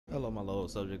Hello my little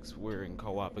subjects, we're in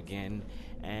co-op again,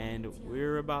 and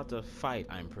we're about to fight,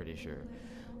 I'm pretty sure.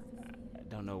 I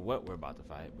don't know what we're about to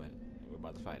fight, but we're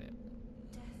about to fight it.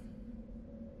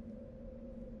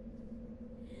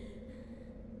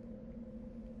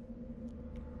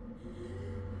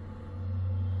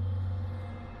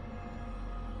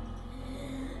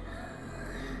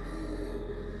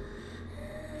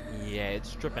 Yeah,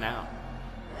 it's tripping out.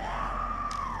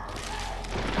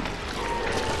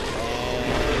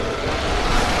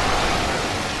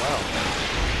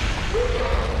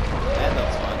 That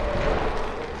looks fun.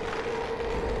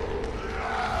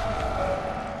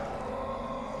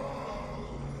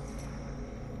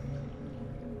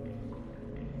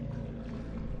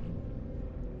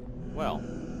 Well,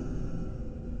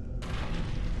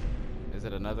 is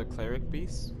it another cleric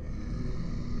beast?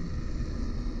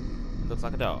 It looks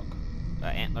like a dog.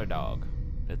 An antler dog.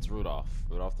 It's Rudolph.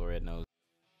 Rudolph the Red-Nosed.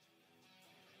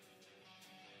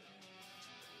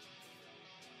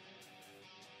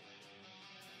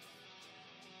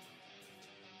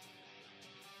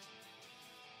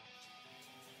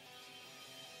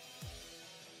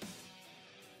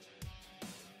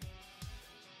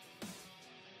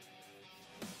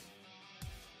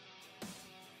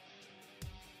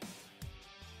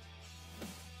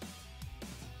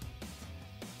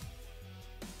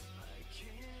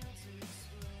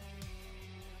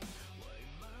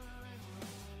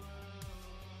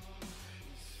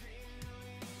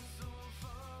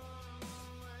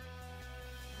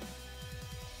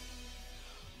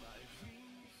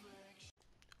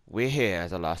 We're here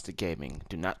as Elastic Gaming.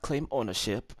 Do not claim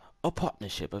ownership or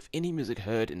partnership of any music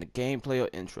heard in the gameplay or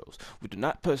intros. We do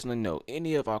not personally know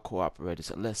any of our cooperators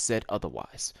unless said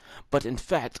otherwise, but in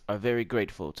fact are very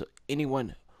grateful to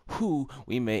anyone who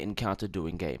we may encounter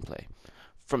doing gameplay.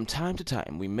 From time to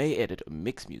time, we may edit or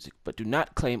mix music, but do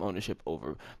not claim ownership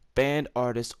over band,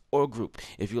 artist, or group.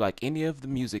 If you like any of the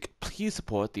music, please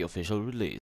support the official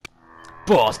release.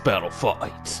 Boss Battle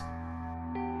Fight!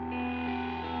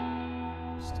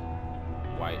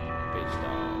 White bitch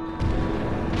dog.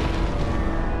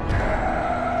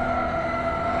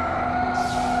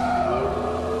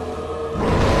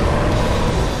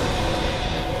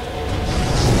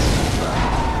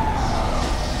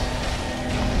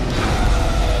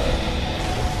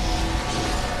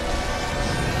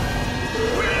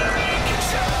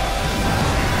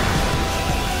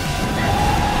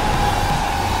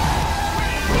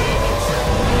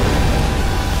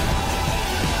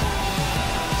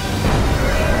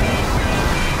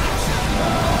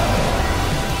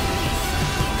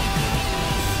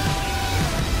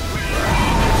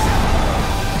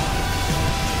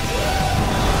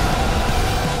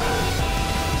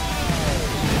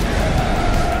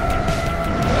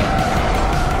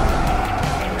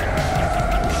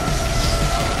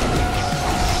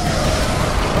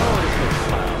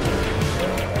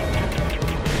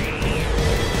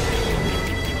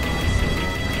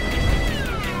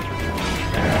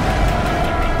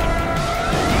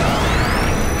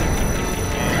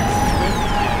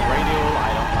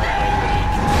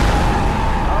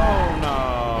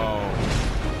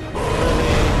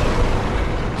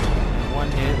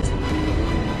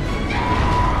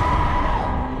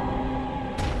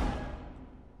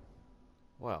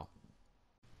 Well.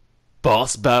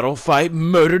 Boss Battle Fight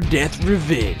Murder Death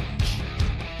Revenge.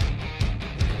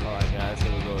 Alright guys,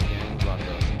 here we go again. We're about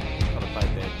to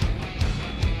fight that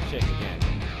chick again.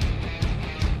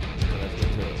 So let's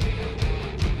get to it.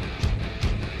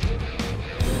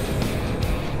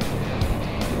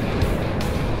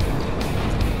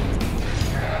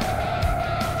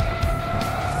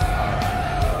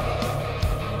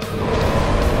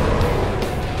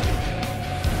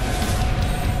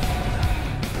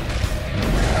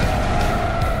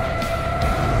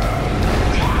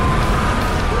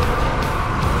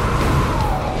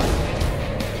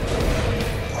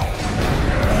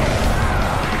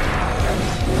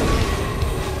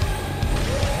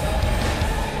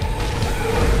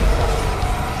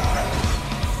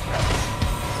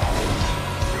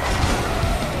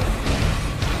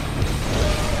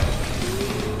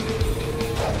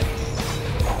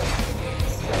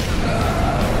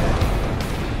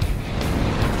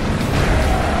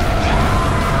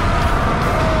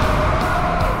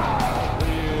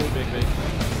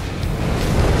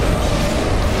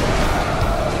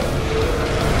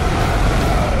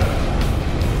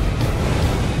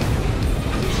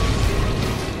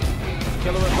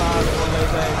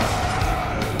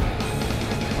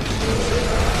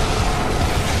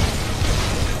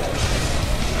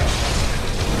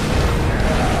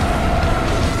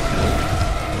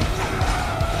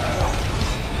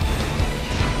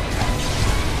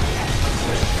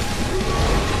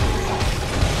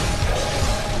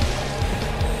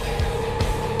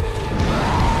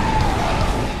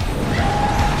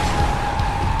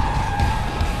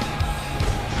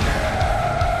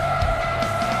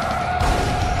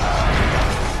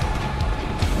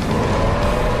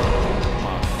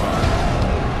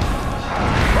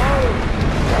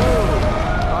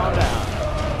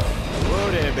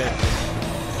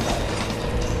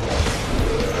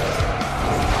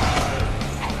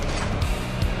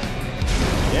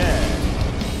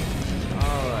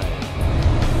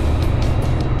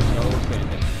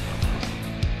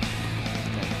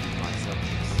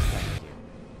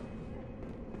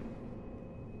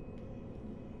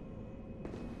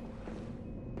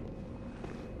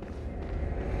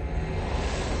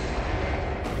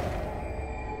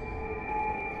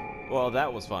 Well,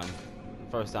 that was fun.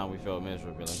 First time we failed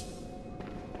miserably.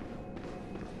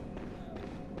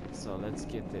 So let's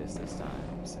get this time.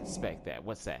 Let's inspect that.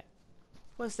 What's that?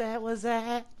 What's that? What's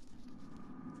that?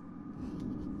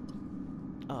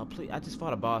 Oh, please. I just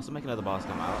fought a boss. I'll make another boss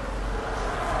come out.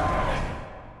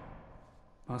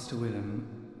 Master Willem,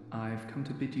 I've come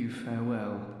to bid you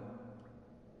farewell.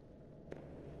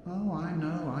 Oh, I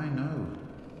know.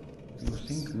 You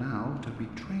think now to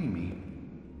betray me.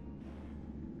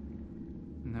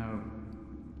 No,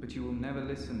 but you will never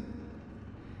listen.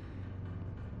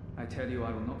 I tell you,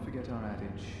 I will not forget our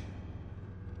adage.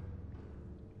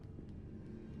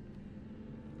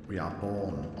 We are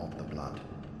born of the blood,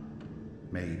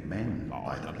 made men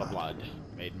by the blood,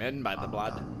 made men by the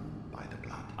blood, undone by the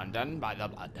blood, undone by the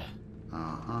blood.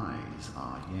 Our eyes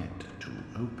are yet to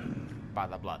open by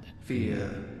the blood.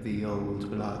 Fear the old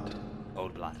blood.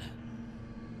 Old blood.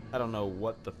 I don't know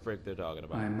what the frick they're talking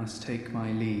about. I must take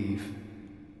my leave.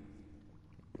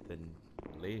 Then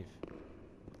leave.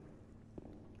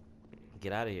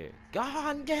 Get out of here. Go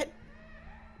on, get.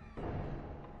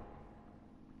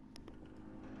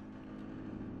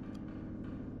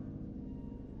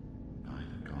 By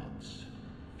the gods,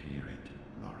 fear it,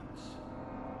 Lawrence.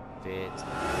 Fit.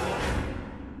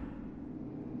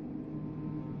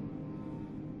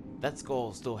 That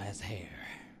skull still has hair.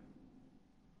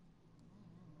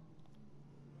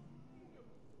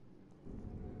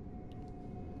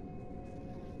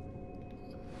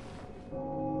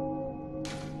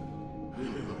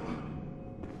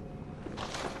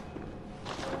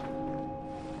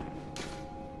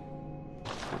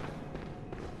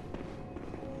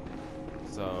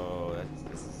 So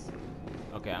that's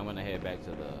okay. I'm gonna head back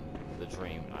to the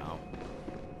dream now.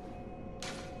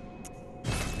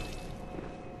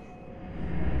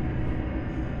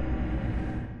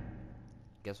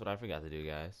 Guess what I forgot to do,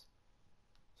 guys?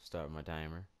 Start my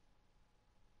timer.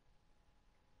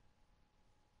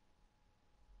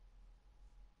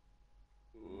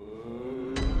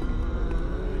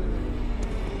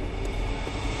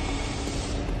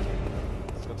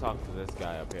 Let's go talk to this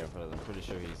guy up here, but I'm pretty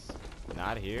sure he's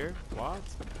not here. What?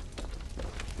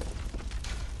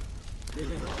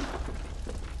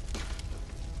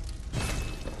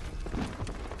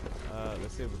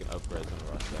 Let's see if we can upgrade some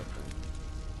of our stuff.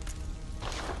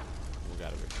 We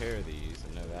gotta repair these,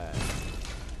 I know that.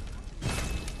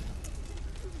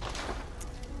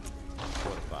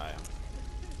 Fortify.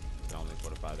 Can only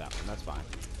fortify that one, that's fine.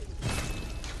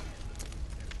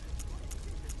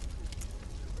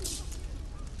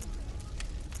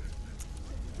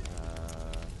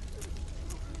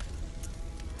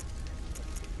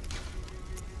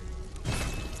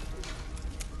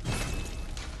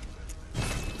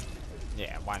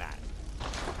 Yeah, why not?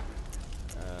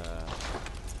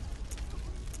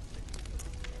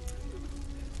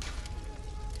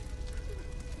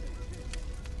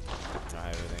 I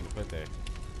have everything to put there.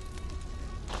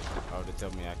 Oh, to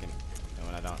tell me I can, and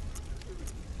when I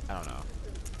don't know.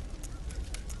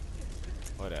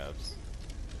 What else?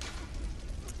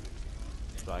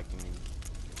 So I can.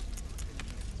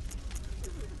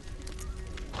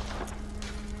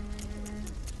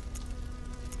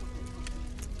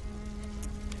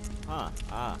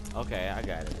 Okay, I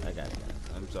got it.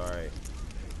 I'm sorry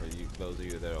for you, those of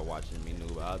you that are watching me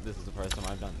noob. This is the first time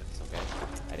I've done this, okay?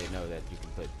 I didn't know that you can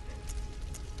put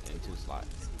in 2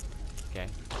 slots, okay?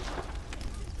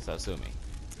 So sue me.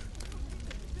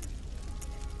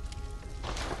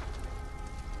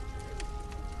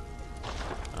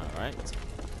 Alright.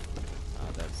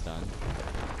 That's done.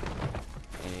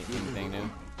 Anything new?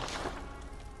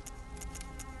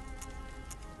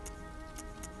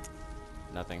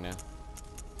 Nothing new.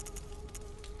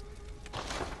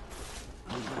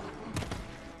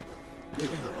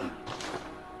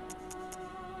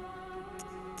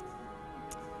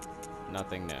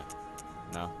 Nothing new.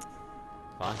 No.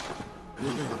 Fine.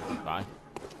 Fine.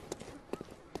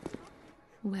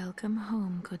 Welcome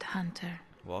home, good hunter.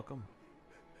 Welcome.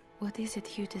 What is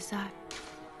it you desire?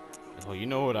 Oh, you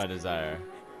know what I desire.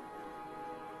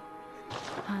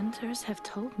 Hunters have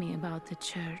told me about the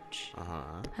church,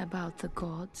 about the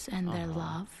gods and their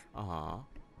love.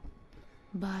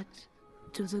 But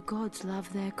do the gods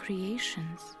love their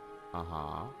creations?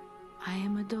 I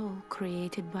am a doll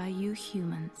created by you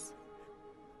humans.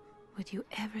 Would you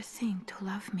ever think to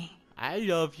love me? I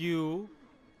love you.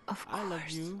 Of course. I love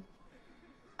you.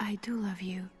 I do love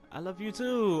you. I love you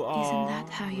too. Aww. Isn't that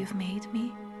how you've made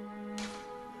me?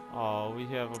 Oh, we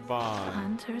have a bond.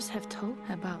 Hunters have told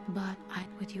about, but I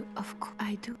would you, of course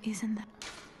I do. Isn't that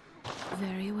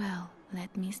very well?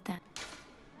 Let me stand.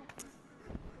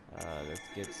 Let's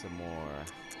get some more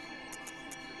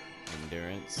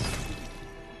Endurance.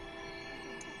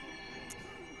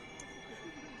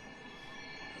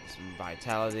 Some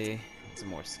vitality. Some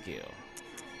more skill.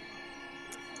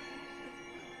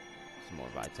 Some more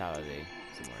vitality.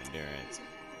 Some more endurance.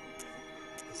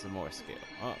 Some more skill.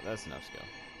 Oh, that's enough skill.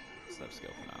 That's enough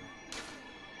skill for now.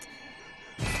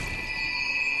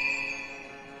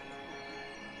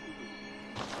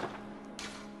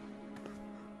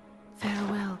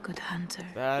 Farewell, good hunter.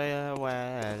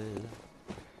 Farewell.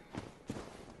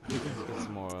 Let's get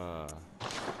some more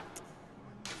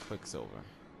Quicksilver.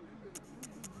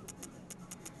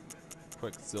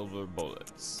 Quicksilver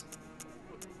bullets.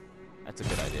 That's a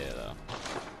good idea, though.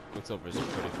 Quicksilver is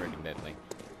pretty freaking deadly.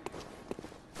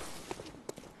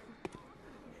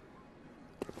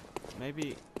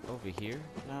 Maybe over here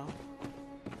now?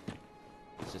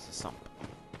 It's just a sump.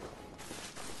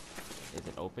 Is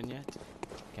it open yet?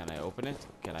 Can I open it?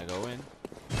 Can I go in?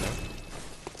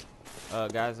 No.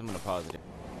 Guys, I'm gonna pause it.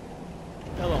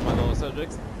 Hello, my little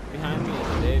subjects. Behind me is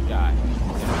a dead guy in a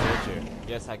wheelchair.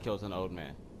 Yes, I killed an old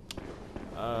man.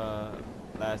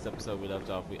 Last episode we left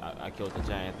off. I killed a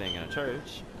giant thing in a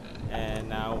church, and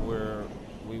now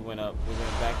we went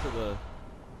back to the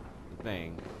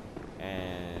thing,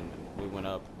 and we went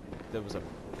up. There was a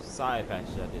side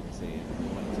passage I didn't see, and we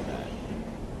went to that.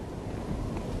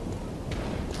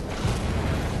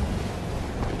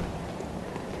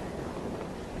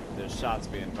 There's shots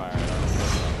being fired. I don't know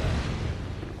about that.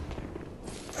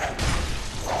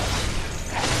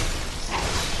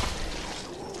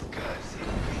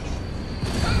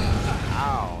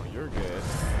 Ow, you're good.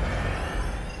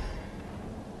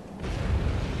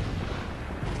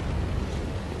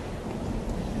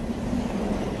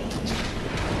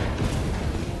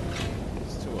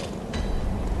 There's two of them.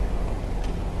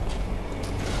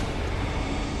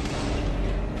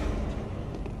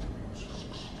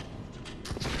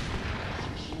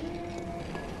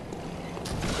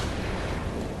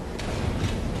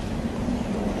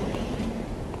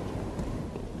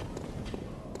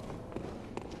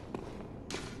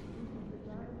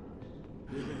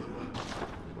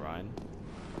 Run.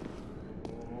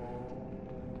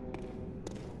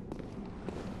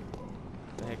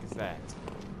 The heck is that?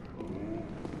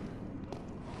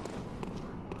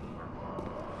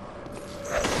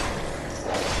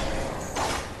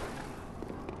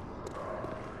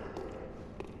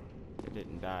 It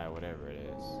didn't die, whatever it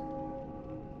is.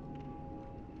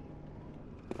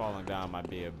 Falling down might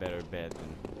be a better bet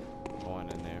than going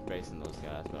in there facing those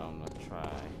guys, but I'm gonna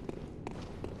try.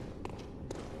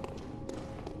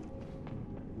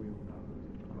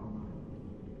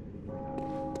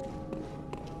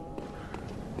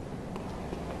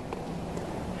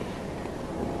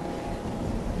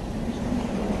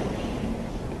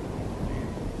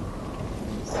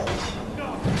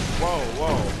 Whoa,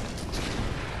 whoa.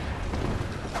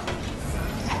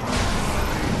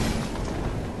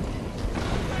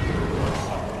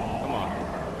 Come on.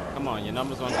 Come on, your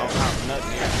numbers won't go out for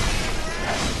nothing here.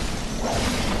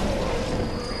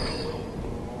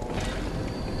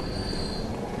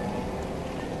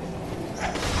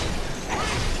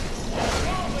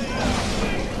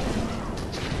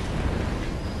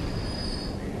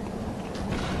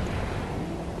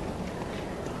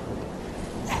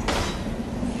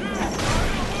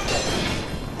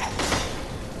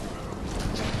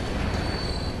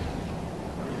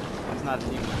 It's not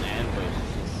even an ambush,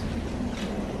 it's just...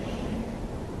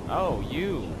 Oh,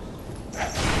 you!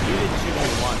 You didn't shoot me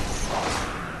once.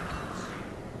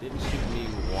 Didn't shoot me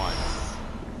once.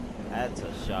 That's a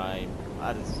shame.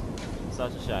 That is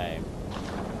such a shame.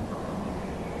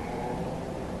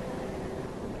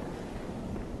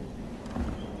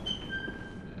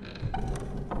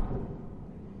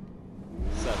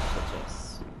 Such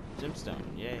a gemstone,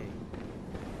 yay.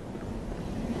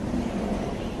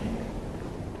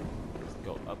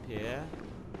 Go up here.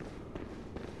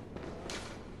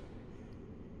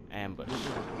 Ambush.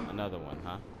 Another one,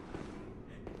 huh?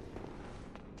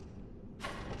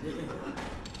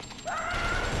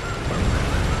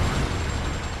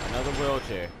 Another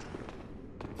wheelchair.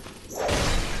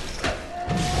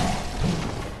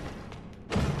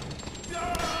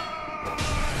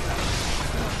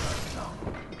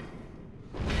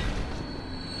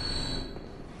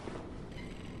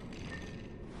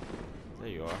 There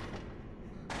you are.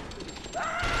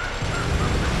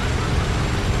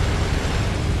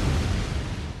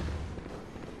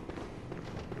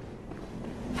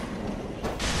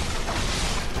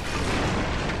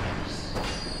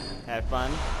 Had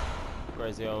fun,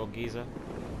 crazy old geezer.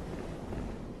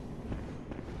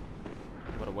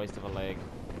 What a waste of a leg.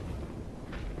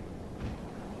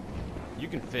 You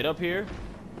can fit up here?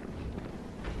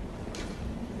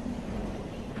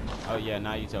 Oh yeah,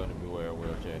 now you tell me to beware a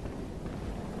wheelchair.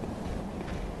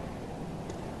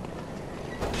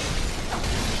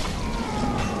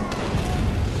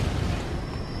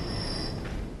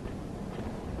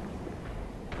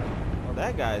 Well,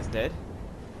 that guy's dead.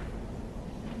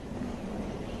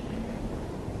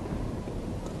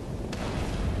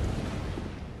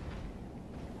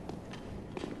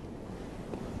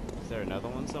 Is there another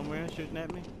one somewhere shooting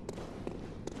at me?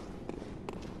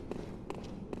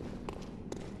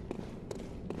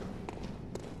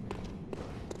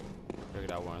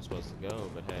 Figured out where I'm supposed to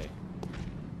go, but hey.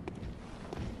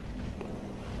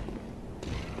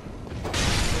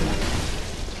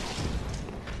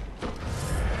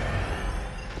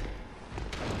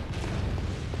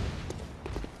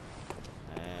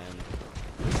 And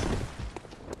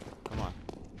come on.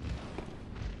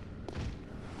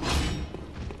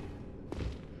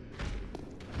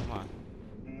 Come on.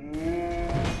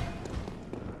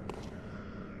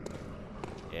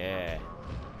 Yeah.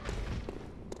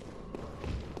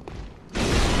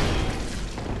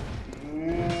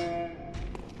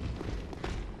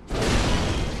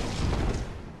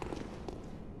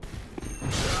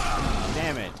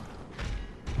 Damn it.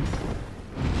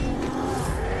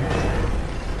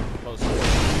 Close.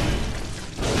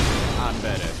 I'm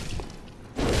better.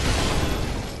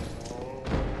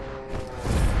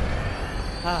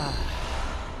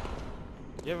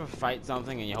 You ever fight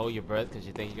something and you hold your breath because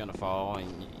you think you're gonna fall,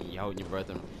 and you're holding your breath,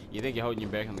 and you think you're holding your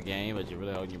breath in the game, but you're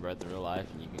really holding your breath in real life,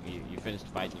 and you finish the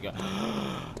fight and you go,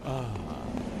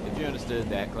 If you understood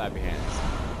that, clap your hands.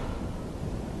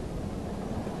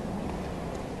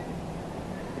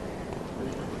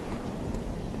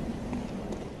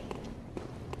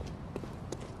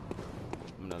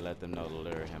 I'm gonna let them know to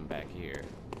lure him back here.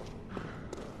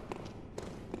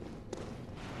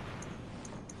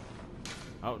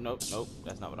 Oh, nope, nope.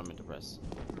 That's not what I meant to press.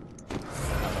 That's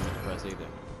not what I meant to press either.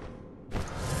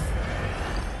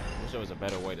 Wish there was a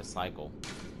better way to cycle.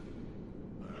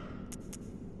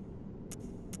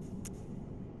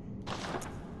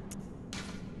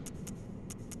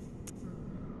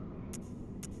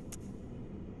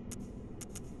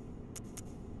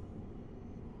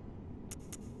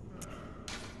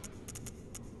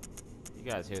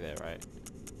 You guys hear that, right?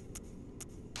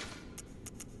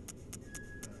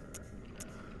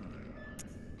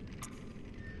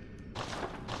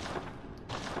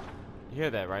 You hear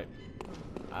that, right?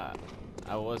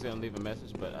 I was gonna leave a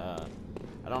message, but I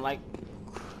don't like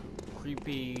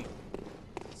creepy,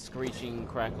 screeching,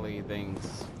 crackly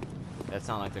things that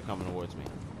sound like they're coming towards me.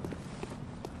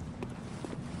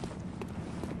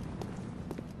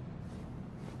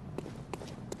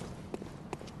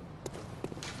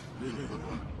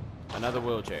 Another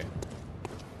wheelchair.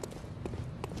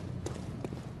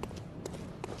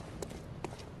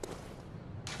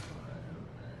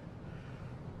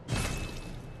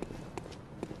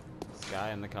 Sky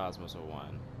and the cosmos are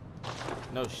one.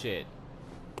 No shit.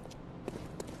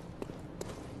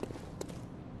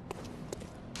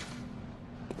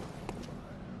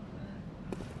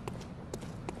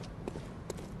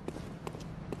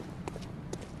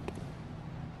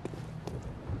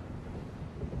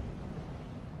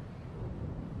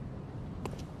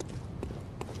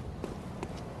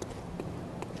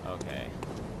 Okay.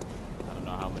 I don't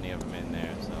know how many of them in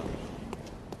there, so.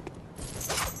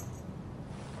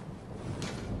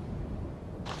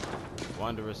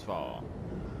 Wondrous fall.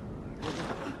 You're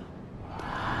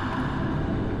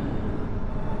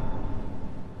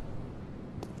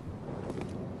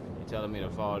telling me to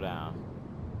fall down.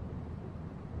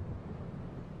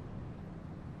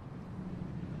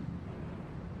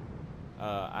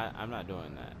 I'm not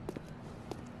doing that.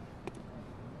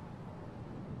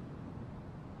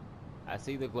 I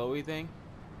see the glowy thing.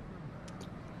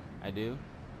 I do.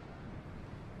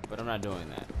 But I'm not doing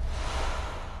that.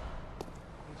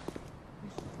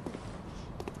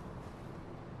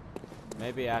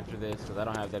 Maybe after this, because I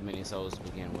don't have that many souls to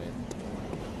begin with.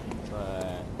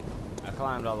 But I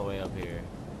climbed all the way up here.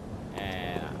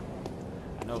 And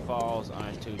I know falls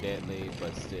aren't too deadly,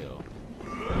 but still.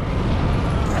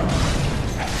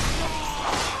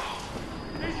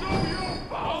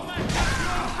 Ow.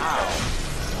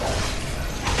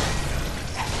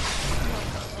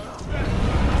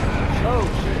 Oh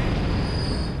shit.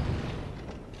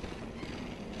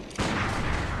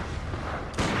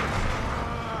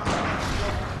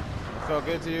 Felt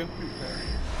good to you?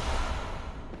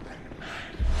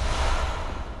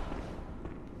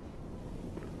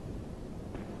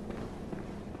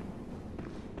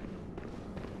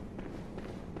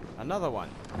 Another one.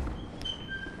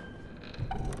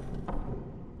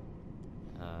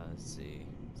 Let's see.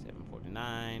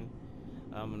 749.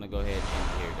 I'm gonna go ahead and end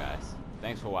it here, guys.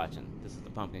 Thanks for watching. This is the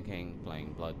Pumpkin King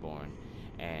playing Bloodborne,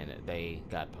 and they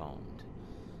got pwned.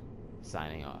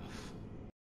 Signing off.